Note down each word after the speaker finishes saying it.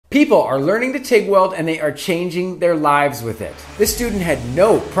People are learning to TIG weld and they are changing their lives with it. This student had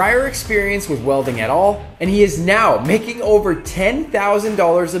no prior experience with welding at all, and he is now making over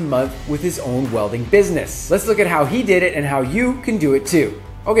 $10,000 a month with his own welding business. Let's look at how he did it and how you can do it too.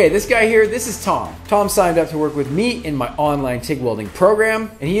 Okay, this guy here, this is Tom. Tom signed up to work with me in my online TIG welding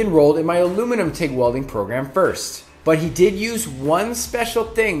program, and he enrolled in my aluminum TIG welding program first. But he did use one special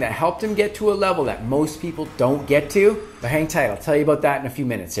thing that helped him get to a level that most people don't get to. But hang tight, I'll tell you about that in a few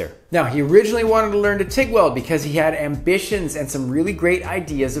minutes here. Now, he originally wanted to learn to TIG weld because he had ambitions and some really great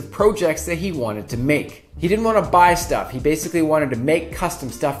ideas of projects that he wanted to make. He didn't want to buy stuff. He basically wanted to make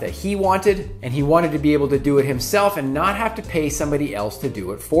custom stuff that he wanted, and he wanted to be able to do it himself and not have to pay somebody else to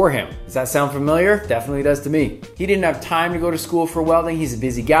do it for him. Does that sound familiar? Definitely does to me. He didn't have time to go to school for welding. He's a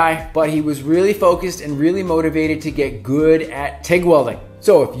busy guy, but he was really focused and really motivated to get good at TIG welding.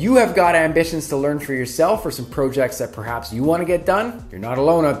 So if you have got ambitions to learn for yourself or some projects that perhaps you want to get done, you're not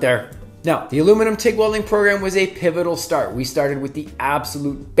alone out there. Now, the aluminum TIG welding program was a pivotal start. We started with the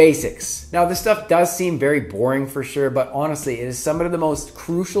absolute basics. Now, this stuff does seem very boring for sure, but honestly, it is some of the most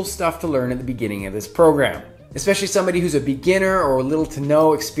crucial stuff to learn at the beginning of this program. Especially somebody who's a beginner or little to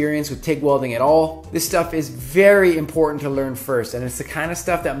no experience with TIG welding at all. This stuff is very important to learn first, and it's the kind of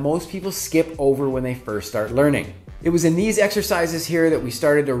stuff that most people skip over when they first start learning. It was in these exercises here that we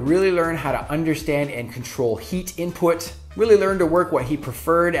started to really learn how to understand and control heat input, really learn to work what he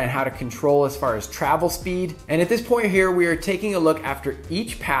preferred and how to control as far as travel speed. And at this point here, we are taking a look after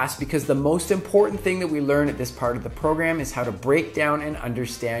each pass because the most important thing that we learn at this part of the program is how to break down and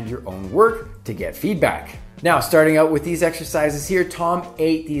understand your own work to get feedback. Now, starting out with these exercises here, Tom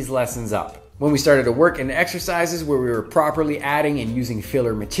ate these lessons up. When we started to work in exercises where we were properly adding and using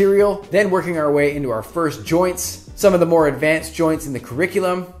filler material, then working our way into our first joints, some of the more advanced joints in the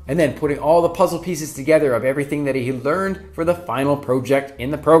curriculum, and then putting all the puzzle pieces together of everything that he learned for the final project in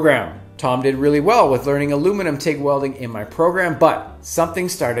the program. Tom did really well with learning aluminum TIG welding in my program, but something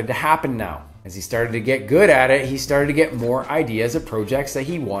started to happen now. As he started to get good at it, he started to get more ideas of projects that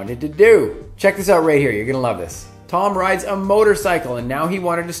he wanted to do. Check this out right here, you're gonna love this. Tom rides a motorcycle and now he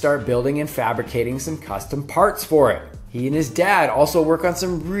wanted to start building and fabricating some custom parts for it. He and his dad also work on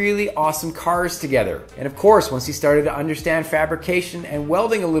some really awesome cars together. And of course, once he started to understand fabrication and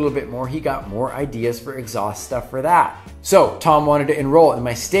welding a little bit more, he got more ideas for exhaust stuff for that. So Tom wanted to enroll in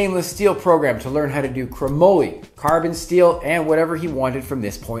my stainless steel program to learn how to do chromoly, carbon steel, and whatever he wanted from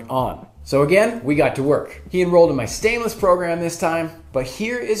this point on. So again, we got to work. He enrolled in my stainless program this time, but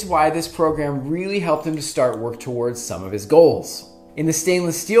here is why this program really helped him to start work towards some of his goals. In the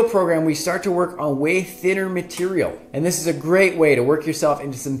stainless steel program, we start to work on way thinner material. And this is a great way to work yourself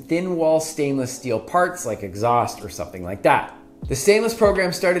into some thin wall stainless steel parts like exhaust or something like that. The stainless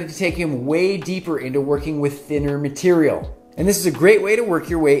program started to take him way deeper into working with thinner material. And this is a great way to work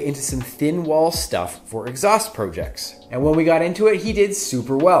your way into some thin wall stuff for exhaust projects. And when we got into it, he did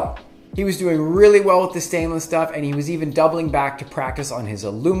super well. He was doing really well with the stainless stuff, and he was even doubling back to practice on his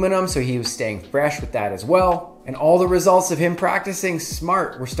aluminum, so he was staying fresh with that as well. And all the results of him practicing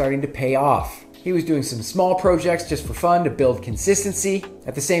smart were starting to pay off. He was doing some small projects just for fun to build consistency.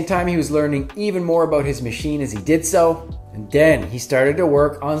 At the same time, he was learning even more about his machine as he did so. And then he started to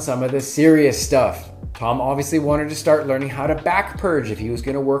work on some of the serious stuff. Tom obviously wanted to start learning how to back purge if he was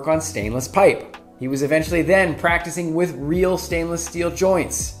going to work on stainless pipe. He was eventually then practicing with real stainless steel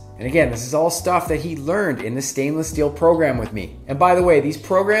joints. And again, this is all stuff that he learned in the stainless steel program with me. And by the way, these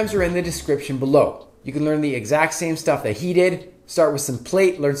programs are in the description below. You can learn the exact same stuff that he did, start with some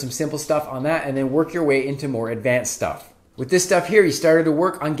plate, learn some simple stuff on that, and then work your way into more advanced stuff. With this stuff here, he started to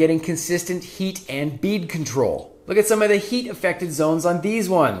work on getting consistent heat and bead control. Look at some of the heat affected zones on these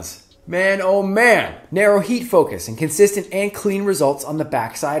ones. Man, oh man! Narrow heat focus and consistent and clean results on the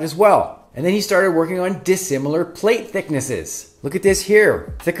backside as well. And then he started working on dissimilar plate thicknesses. Look at this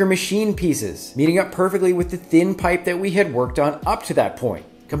here, thicker machine pieces, meeting up perfectly with the thin pipe that we had worked on up to that point,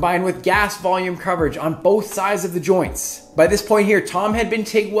 combined with gas volume coverage on both sides of the joints. By this point here, Tom had been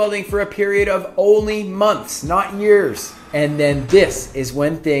TIG welding for a period of only months, not years. And then this is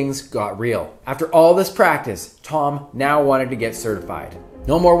when things got real. After all this practice, Tom now wanted to get certified.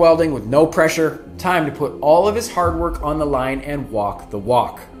 No more welding with no pressure, time to put all of his hard work on the line and walk the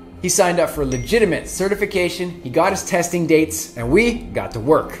walk. He signed up for legitimate certification, he got his testing dates, and we got to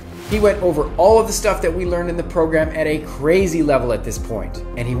work. He went over all of the stuff that we learned in the program at a crazy level at this point.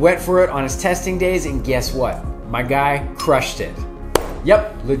 And he went for it on his testing days, and guess what? My guy crushed it.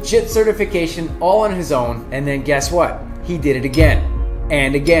 Yep, legit certification all on his own, and then guess what? He did it again,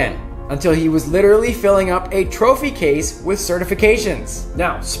 and again, until he was literally filling up a trophy case with certifications.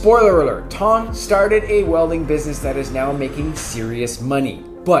 Now, spoiler alert, Tom started a welding business that is now making serious money.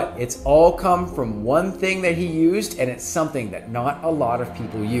 But it's all come from one thing that he used, and it's something that not a lot of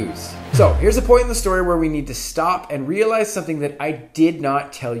people use. So here's a point in the story where we need to stop and realize something that I did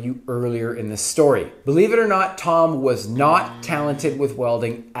not tell you earlier in the story. Believe it or not, Tom was not talented with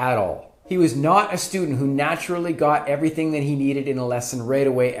welding at all. He was not a student who naturally got everything that he needed in a lesson right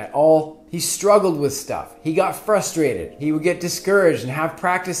away at all. He struggled with stuff. He got frustrated. He would get discouraged and have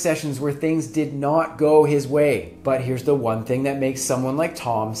practice sessions where things did not go his way. But here's the one thing that makes someone like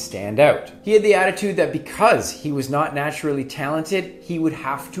Tom stand out. He had the attitude that because he was not naturally talented, he would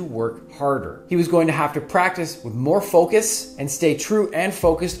have to work harder. He was going to have to practice with more focus and stay true and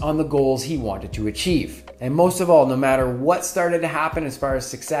focused on the goals he wanted to achieve. And most of all, no matter what started to happen as far as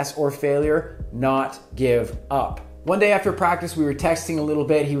success or failure, not give up. One day after practice, we were texting a little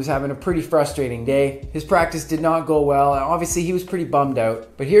bit. He was having a pretty frustrating day. His practice did not go well, and obviously he was pretty bummed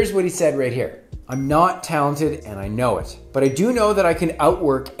out. But here's what he said right here. I'm not talented and I know it, but I do know that I can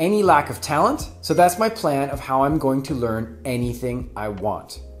outwork any lack of talent. So that's my plan of how I'm going to learn anything I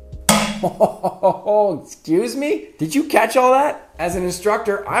want. Oh, excuse me? Did you catch all that? As an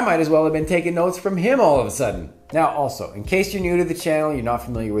instructor, I might as well have been taking notes from him all of a sudden. Now also, in case you're new to the channel, you're not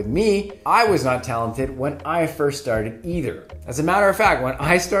familiar with me, I was not talented when I first started either. As a matter of fact, when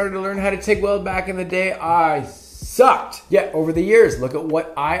I started to learn how to TIG weld back in the day, I sucked. Yet over the years, look at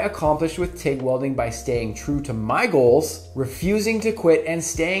what I accomplished with TIG welding by staying true to my goals, refusing to quit, and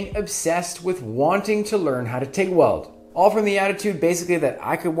staying obsessed with wanting to learn how to TIG weld. All from the attitude basically that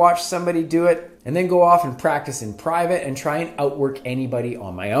I could watch somebody do it and then go off and practice in private and try and outwork anybody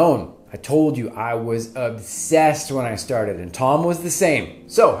on my own. I told you I was obsessed when I started, and Tom was the same.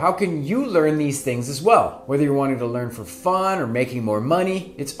 So how can you learn these things as well? Whether you're wanting to learn for fun or making more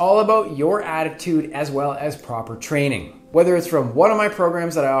money, it's all about your attitude as well as proper training. Whether it's from one of my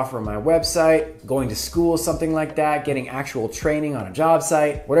programs that I offer on my website, going to school, something like that, getting actual training on a job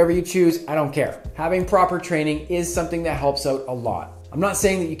site, whatever you choose, I don't care. Having proper training is something that helps out a lot. I'm not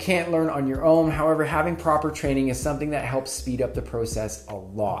saying that you can't learn on your own. However, having proper training is something that helps speed up the process a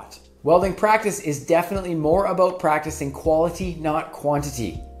lot. Welding practice is definitely more about practicing quality, not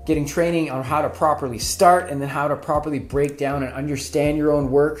quantity. Getting training on how to properly start and then how to properly break down and understand your own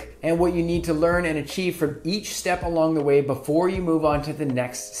work and what you need to learn and achieve from each step along the way before you move on to the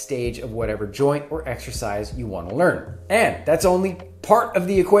next stage of whatever joint or exercise you want to learn. And that's only part of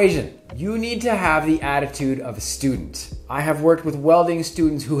the equation. You need to have the attitude of a student. I have worked with welding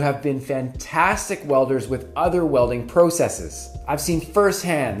students who have been fantastic welders with other welding processes. I've seen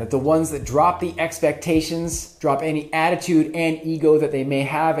firsthand that the ones that drop the expectations, drop any attitude and ego that they may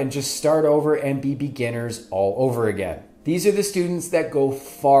have, and just start over and be beginners all over again. These are the students that go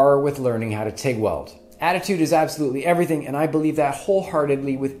far with learning how to TIG weld. Attitude is absolutely everything, and I believe that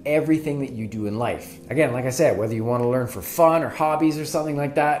wholeheartedly with everything that you do in life. Again, like I said, whether you want to learn for fun or hobbies or something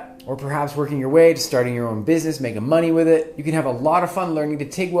like that, or perhaps working your way to starting your own business, making money with it, you can have a lot of fun learning to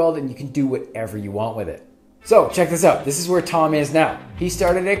TIG weld, and you can do whatever you want with it. So check this out. This is where Tom is now. He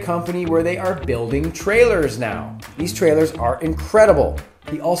started a company where they are building trailers now. These trailers are incredible.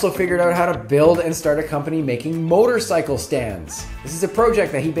 He also figured out how to build and start a company making motorcycle stands. This is a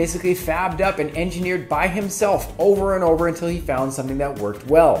project that he basically fabbed up and engineered by himself over and over until he found something that worked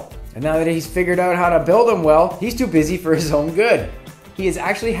well. And now that he's figured out how to build them well, he's too busy for his own good. He has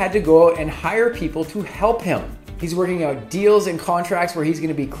actually had to go out and hire people to help him. He's working out deals and contracts where he's going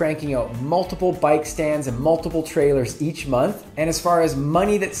to be cranking out multiple bike stands and multiple trailers each month. And as far as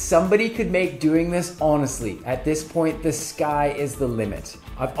money that somebody could make doing this, honestly, at this point, the sky is the limit.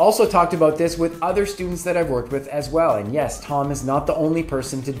 I've also talked about this with other students that I've worked with as well. And yes, Tom is not the only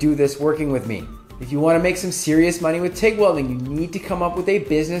person to do this working with me. If you want to make some serious money with TIG welding, you need to come up with a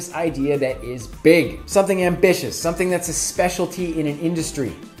business idea that is big, something ambitious, something that's a specialty in an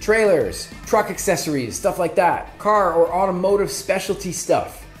industry. Trailers, truck accessories, stuff like that, car or automotive specialty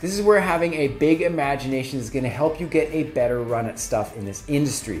stuff. This is where having a big imagination is going to help you get a better run at stuff in this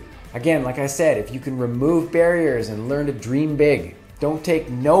industry. Again, like I said, if you can remove barriers and learn to dream big, don't take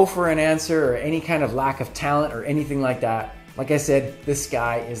no for an answer or any kind of lack of talent or anything like that. Like I said, the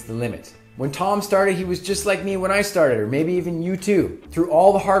sky is the limit. When Tom started, he was just like me when I started, or maybe even you too. Through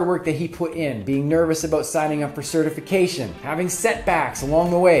all the hard work that he put in, being nervous about signing up for certification, having setbacks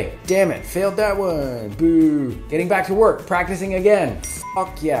along the way. Damn it, failed that one, boo. Getting back to work, practicing again.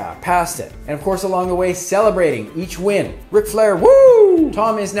 Fuck yeah, passed it. And of course along the way, celebrating each win. Ric Flair, woo!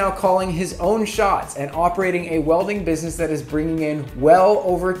 Tom is now calling his own shots and operating a welding business that is bringing in well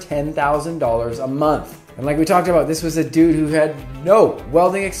over $10,000 a month. And like we talked about, this was a dude who had no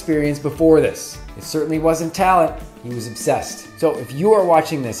welding experience before this. It certainly wasn't talent, he was obsessed. So if you are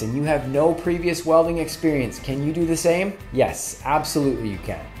watching this and you have no previous welding experience, can you do the same? Yes, absolutely you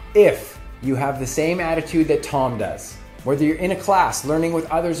can. If you have the same attitude that Tom does. Whether you're in a class learning with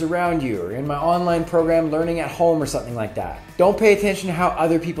others around you, or in my online program learning at home or something like that. Don't pay attention to how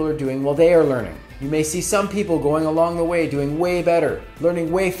other people are doing while they are learning. You may see some people going along the way doing way better,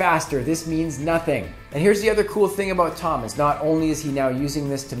 learning way faster. This means nothing. And here's the other cool thing about Tom is not only is he now using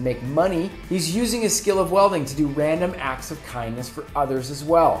this to make money, he's using his skill of welding to do random acts of kindness for others as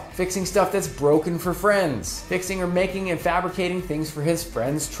well. Fixing stuff that's broken for friends. Fixing or making and fabricating things for his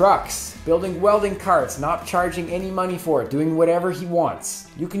friends' trucks. Building welding carts, not charging any money for it, doing whatever he wants.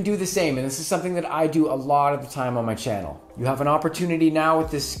 You can do the same, and this is something that I do a lot of the time on my channel. You have an opportunity now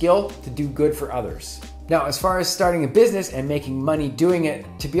with this skill to do good for others. Now, as far as starting a business and making money doing it,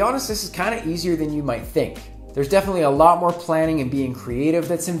 to be honest, this is kind of easier than you might think. There's definitely a lot more planning and being creative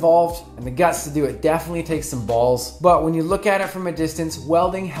that's involved, and the guts to do it definitely takes some balls. But when you look at it from a distance,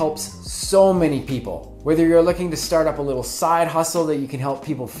 welding helps so many people. Whether you're looking to start up a little side hustle that you can help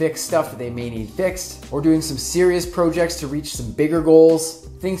people fix stuff that they may need fixed, or doing some serious projects to reach some bigger goals,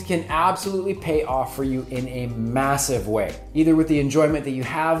 things can absolutely pay off for you in a massive way, either with the enjoyment that you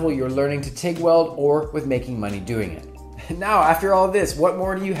have while you're learning to TIG weld or with making money doing it. Now, after all of this, what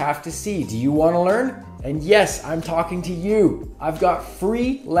more do you have to see? Do you want to learn? And yes, I'm talking to you. I've got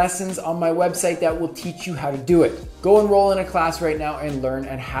free lessons on my website that will teach you how to do it. Go enroll in a class right now and learn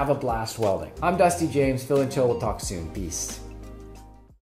and have a blast welding. I'm Dusty James. Phil and Chill. We'll talk soon. Peace.